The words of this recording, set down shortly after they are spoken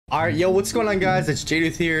Alright, yo, what's going on, guys? It's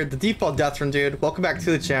JDuth here, the default Deathrun dude. Welcome back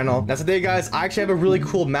to the channel. Now today, guys, I actually have a really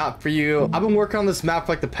cool map for you. I've been working on this map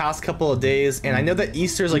for like the past couple of days, and I know that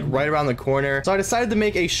Easter is like right around the corner. So I decided to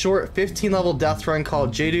make a short 15 level death run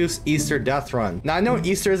called JDuth's Easter Death Run. Now I know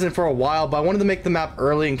Easter isn't for a while, but I wanted to make the map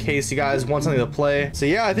early in case you guys want something to play. So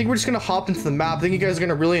yeah, I think we're just gonna hop into the map. I think you guys are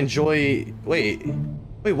gonna really enjoy. Wait,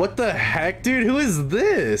 what the heck, dude? Who is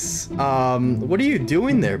this? What are you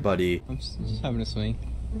doing there, buddy? I'm just having a swing.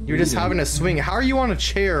 You're just having a swing. How are you on a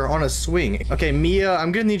chair on a swing? Okay, Mia,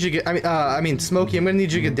 I'm gonna need you to get. I mean, Smokey, I'm gonna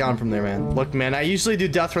need you to get down from there, man. Look, man, I usually do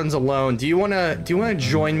death runs alone. Do you wanna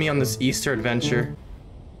join me on this Easter adventure?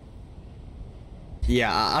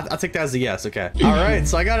 Yeah, I'll take that as a yes. Okay. All right,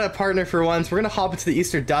 so I got a partner for once. We're gonna hop into the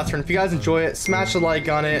Easter Death Run. If you guys enjoy it, smash a like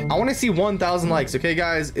on it. I want to see 1,000 likes. Okay,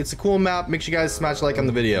 guys, it's a cool map. Make sure you guys smash a like on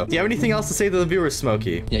the video. Do you have anything else to say to the viewers,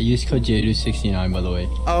 Smokey? Yeah, use code JDuth69, by the way.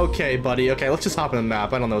 Okay, buddy. Okay, let's just hop in the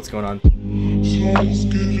map. I don't know what's going on.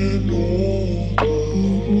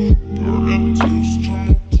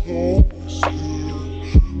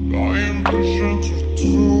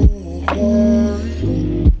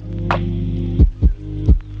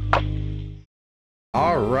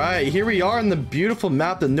 Alright, here we are in the beautiful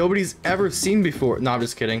map that nobody's ever seen before. No, I'm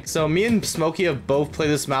just kidding. So me and Smokey have both played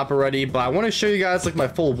this map already, but I want to show you guys like my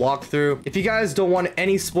full walkthrough. If you guys don't want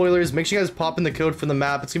any spoilers, make sure you guys pop in the code for the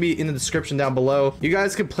map. It's gonna be in the description down below. You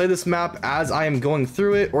guys can play this map as I am going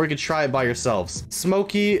through it, or you could try it by yourselves.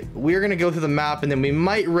 Smokey, we're gonna go through the map and then we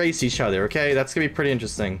might race each other, okay? That's gonna be pretty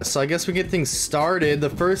interesting. So I guess we get things started. The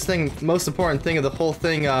first thing, most important thing of the whole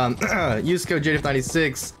thing, use code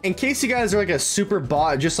JDuth96. In case you guys are like a super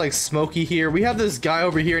bot, just like Smokey here, we have this guy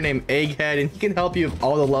over here named Egghead, and he can help you with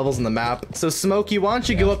all the levels in the map. So Smokey, why don't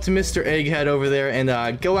you go up to Mr. Egghead over there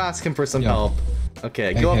and go ask him for some help.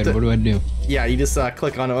 Okay, go up to. What do I do? Yeah, you just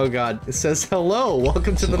click on it. Oh god, it says hello,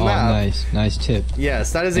 welcome to the map. Nice tip.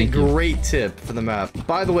 Yes, that is a great tip for the map.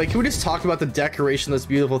 By the way, can we just talk about the decoration of this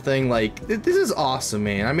beautiful thing? Like, this is awesome,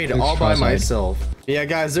 man. I made it all by myself. Yeah,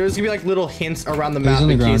 guys, there's gonna be like little hints around the map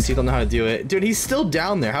in case you don't know how to do it. Dude, he's still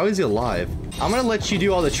down there. How is he alive? I'm gonna let you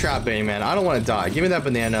do all the trap baiting, man. I don't want to die. Give me that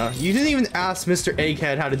banana. You didn't even ask Mr.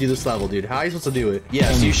 Egghead how to do this level, dude. How are you supposed to do it?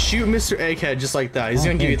 Yes, you shoot Mr. Egghead just like that. He's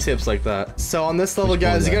gonna give you tips like that. So on this level,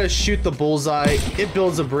 guys, you gotta shoot the bullseye. It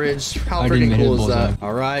builds a bridge. How freaking cool is that?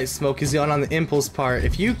 All right, Smokey's on the impulse part.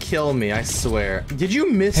 If you kill me, I swear. Did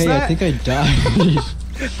you miss that? Hey, I think I died.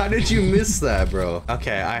 How did you miss that, bro?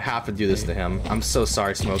 Okay, I have to do this to him. I'm so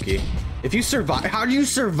sorry, Smokey. If you survive, how do you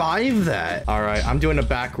survive that? All right, I'm doing it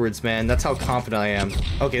backwards, man. That's how confident I am.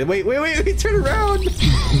 Okay, wait, turn around.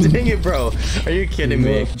 Dang it, bro. Are you kidding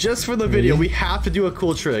me? Just for the video, we have to do a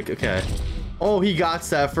cool trick. Okay. Oh, he got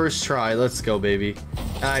that first try. Let's go, baby.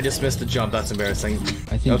 I just missed the jump. That's embarrassing.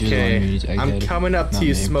 I think okay, I'm coming up to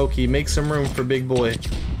you, Smokey. Make some room for big boy.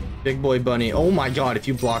 Big boy bunny. Oh my god, if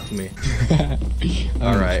you blocked me.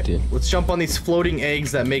 All right, let's jump on these floating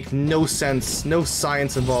eggs that make no sense. No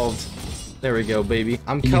science involved. There we go, baby.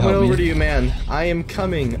 I'm coming over to you, man. I am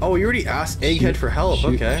coming. Oh, you already asked Egghead for help.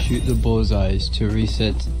 Okay. Shoot the bullseyes to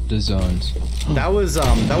reset the zones. That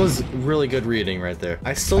was really good reading right there.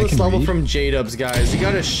 I stole this level from JDubs, guys. You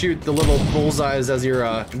gotta shoot the little bullseyes as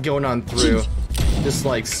you're going on through. Just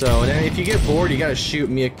like so. And then if you get bored, you gotta shoot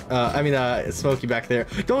me. Smokey back there.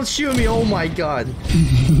 Don't shoot me. Oh my god.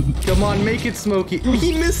 Come on, make it, Smokey.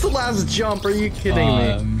 He missed the last jump. Are you kidding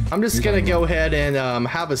me? I'm just gonna go ahead and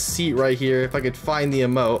have a seat right here if I could find the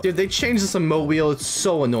emote. Dude, they changed this emote wheel. It's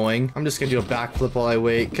so annoying. I'm just gonna do a backflip while I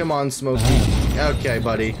wait. Come on, Smokey. Okay,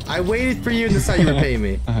 buddy. I waited for you, and this is how you repay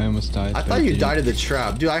me. I almost died. I thought you died of the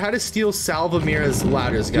trap. Dude, I had to steal Salvamira's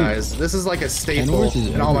ladders, guys. This is like a staple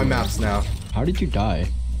in all my maps now. How did you die?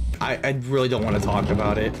 I really don't want to talk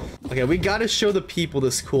about it. Okay, we got to show the people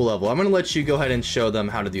this cool level. I'm going to let you go ahead and show them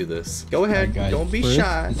how to do this. Go ahead. Right, don't be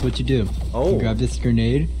shy. That's what you do. Oh. You grab this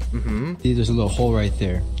grenade. See, there's a little hole right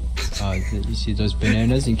there. You see those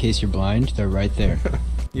bananas? In case you're blind, they're right there.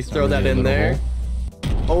 You throw that in there.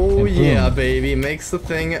 Oh yeah, baby. Makes the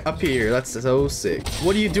thing appear. That's so sick.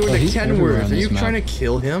 What are you doing to Kenworth? Are you trying to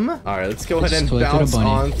kill him? All right, let's go ahead and bounce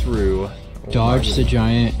on through. Dodge the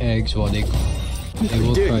giant eggs while they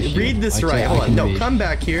will crush you. Read this right. Hold on. No, come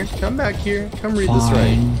back here. Come back here. Come read this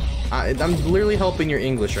right. I'm literally helping your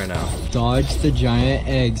English right now. Dodge the giant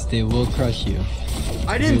eggs. They will crush you.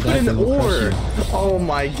 I didn't put an ore. Oh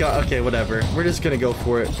my god. Okay, whatever. We're just gonna go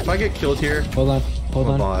for it. If I get killed here. Hold on.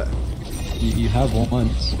 Bot. You have one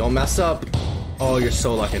once. Don't mess up. Oh, you're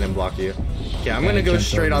so lucky I didn't block you. Okay, I'm gonna go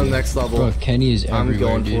straight on the next level. Bro, Kenny is everywhere,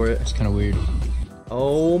 I'm going for it. It's kind of weird.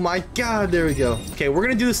 Oh my god, there we go. Okay, we're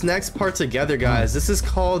gonna do this next part together, guys. This is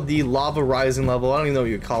called the lava rising level. I don't even know what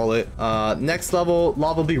you call it. Next level,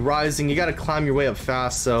 lava will be rising. You gotta climb your way up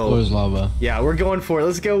fast, so... There's lava. Yeah, we're going for it.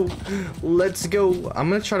 Let's go. Let's go. I'm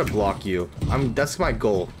gonna try to block you. That's my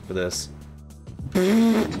goal for this.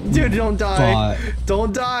 Dude, don't die.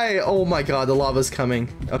 Don't die. Oh my god, the lava's coming.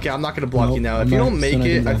 Okay, I'm not gonna block you now. If you don't make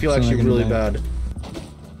it, I feel actually really bad.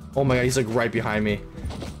 Oh my god, he's like right behind me.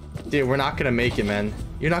 Dude, we're not gonna make it, man.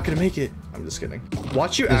 You're not gonna make it. I'm just kidding.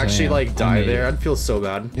 Watch you actually like die there. I'd feel so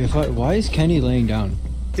bad. Why is Kenny laying down?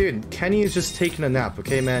 Dude, Kenny is just taking a nap,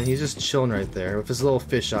 okay, man? He's just chilling right there with his little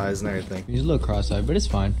fish eyes and everything. He's a little cross-eyed, but it's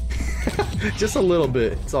fine. Just a little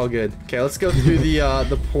bit. It's all good. Okay, let's go through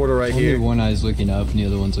the portal right here. Only one eye's looking up and the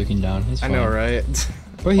other one's looking down. It's fine. I know, right?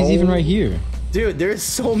 Bro, he's even right here. Dude, there's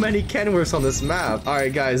so many Kenworths on this map. All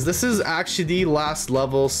right, guys, this is actually the last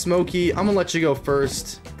level. Smokey, I'm gonna let you go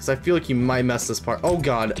first because I feel like you might mess this part. Oh,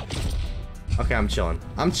 God. Okay, I'm chilling.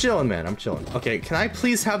 I'm chilling, man. I'm chilling. Okay, can I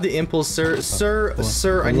please have the impulse, sir?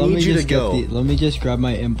 Sir, I need you to go. Let me just grab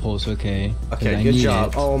my impulse, okay? Okay, good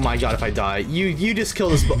job. Oh my god, if I die. You just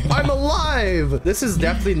killed this. I'm alive! This is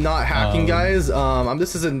definitely not hacking, guys.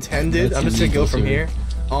 This is intended. I'm just gonna go from here.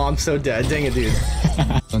 Oh, I'm so dead. Dang it, dude.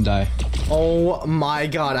 Don't die. Oh my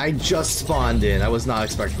god, I just spawned in. I was not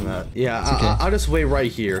expecting that. Yeah, okay. I'll just wait right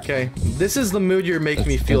here, okay? This is the mood you're making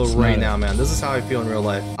me feel right now, man. This is how I feel in real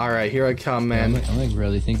life. All right, here I come, man. I'm like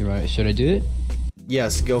really thinking about it. Should I do it?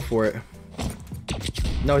 Yes, go for it.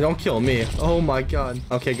 No, don't kill me. Oh my god.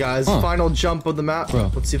 Okay, guys, final jump of the map.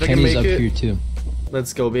 Bro, let's see if I can make it. Kenny's up here too.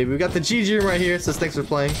 Let's go, baby. We got the GG room right here. Says thanks for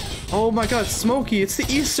playing. Oh my god, Smokey, it's the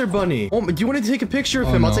Easter Bunny. Oh, do you want to take a picture of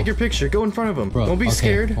him? No. I'll take your picture. Go in front of him. Bro, don't be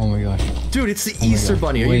scared. Oh my gosh. Dude, it's the Easter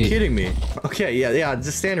Bunny. Are you kidding me? Okay, yeah.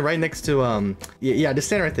 Just stand right next to yeah, just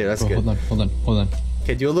stand right there. That's good. Hold on.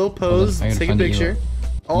 Okay, do a little pose. Take a picture.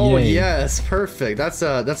 Oh yes, perfect. That's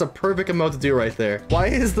a perfect emote to do right there. Why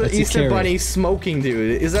is the Easter Bunny smoking,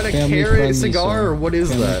 dude? Is that a carrot cigar or what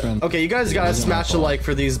is that? Okay, you guys gotta smash a like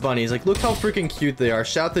for these bunnies. Like, look how freaking cute they are.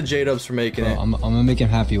 Shout out to JDuth for making it. I'm gonna make him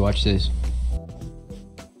happy. Watch this.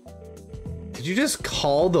 Did you just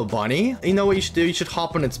call the bunny? You know what you should do? You should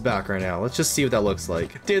hop on its back right now. Let's just see what that looks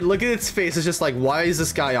like. Dude, look at its face. It's just like, why is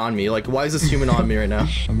this guy on me? Like, why is this human on me right now?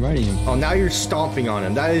 I'm riding him. Oh, now you're stomping on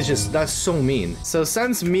him. That's so mean. So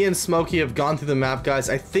since me and Smokey have gone through the map,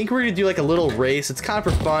 guys, I think we're gonna do like a little race. It's kind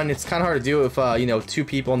of for fun. It's kind of hard to do with, you know, 2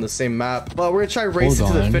 people on the same map. But we're gonna try racing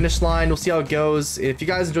to the finish line. We'll see how it goes. If you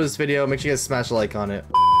guys enjoy this video, make sure you guys smash a like on it.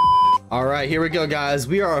 All right, here we go, guys.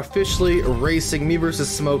 We are officially racing, me versus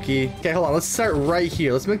Smokey. Okay, hold on. Let's start right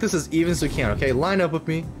here. Let's make this as even as we can, okay? Line up with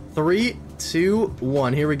me. 3, 2,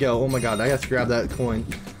 1. Here we go. Oh my god, I have to grab that coin.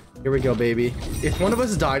 Here we go, baby. If one of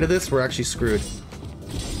us die to this, we're actually screwed.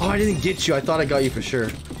 Oh, I didn't get you. I thought I got you for sure.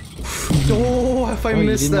 Oh, if I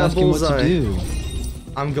missed that bullseye.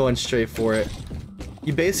 I'm going straight for it.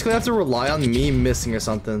 You basically have to rely on me missing or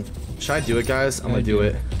something. Should I do it, guys? I'm gonna do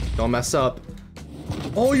it. Don't mess up.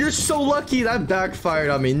 Oh, you're so lucky. That backfired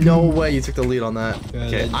on me. No way you took the lead on that.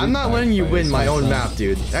 Okay, I'm not letting you win my own map,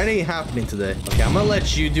 dude. That ain't happening today. Okay, I'm gonna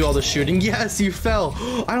let you do all the shooting. Yes, you fell.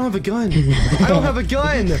 I don't have a gun. I don't have a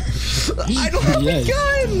gun. I don't have a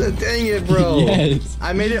gun. Dang it, bro. Yes.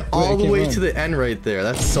 I made it all the way to the end right there.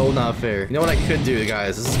 That's so not fair. You know what I could do,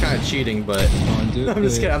 guys? This is kind of cheating, but I'm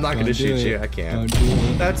just kidding. I'm not gonna shoot you. I can't.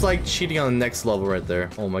 That's like cheating on the next level right there.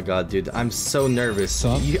 Oh my god, dude. I'm so nervous.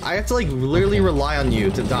 I have to like literally rely on you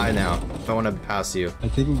to die now if I want to pass you. I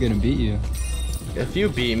think I'm gonna beat you. If you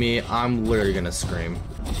beat me, I'm literally gonna scream.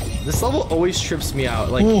 This level always trips me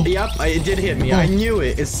out. Like, yep, it did hit me. I knew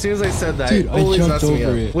it. As soon as I said that, dude, it always messed me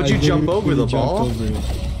up. Would you jump over the ball?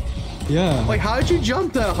 Yeah. Like, how did you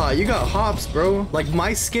jump that high? You got hops, bro. Like,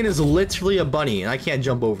 my skin is literally a bunny, and I can't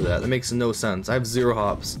jump over that. That makes no sense. I have 0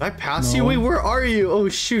 hops. Did I pass you? Wait, where are you? Oh,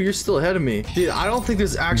 shoot, you're still ahead of me. Dude, I don't think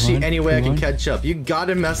there's actually any way I can catch up. You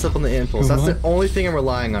gotta mess up on the impulse. That's the only thing I'm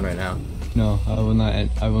relying on right now. No, I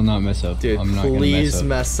will not mess up. Dude, I'm not please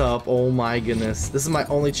mess up. Oh my goodness. This is my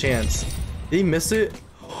only chance. Did he miss it?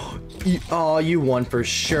 Oh, you won for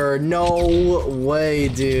sure. No way,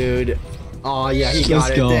 dude. Oh yeah, he got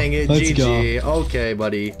it. Dang it. GG. Okay,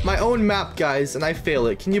 buddy. My own map, guys, and I fail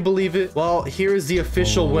it. Can you believe it? Well, here's the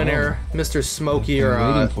official winner, Mr. Smokey, or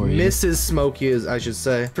Mrs. Smokey, as I should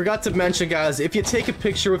say. Forgot to mention, guys, if you take a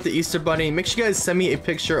picture with the Easter Bunny, make sure you guys send me a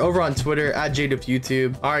picture over on Twitter at JDuth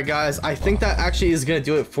YouTube. All right, guys, I think that actually is gonna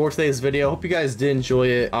do it for today's video. Hope you guys did enjoy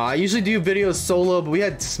it. I usually do videos solo, but we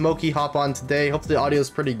had Smokey hop on today. Hopefully the audio is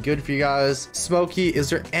pretty good for you guys. Smokey, is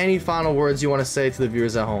there any final words you want to say to the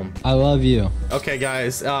viewers at home? I love you. deal. Okay,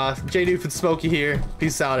 guys. JDuth and Smokey here.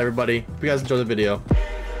 Peace out, everybody. Hope you guys enjoyed the video.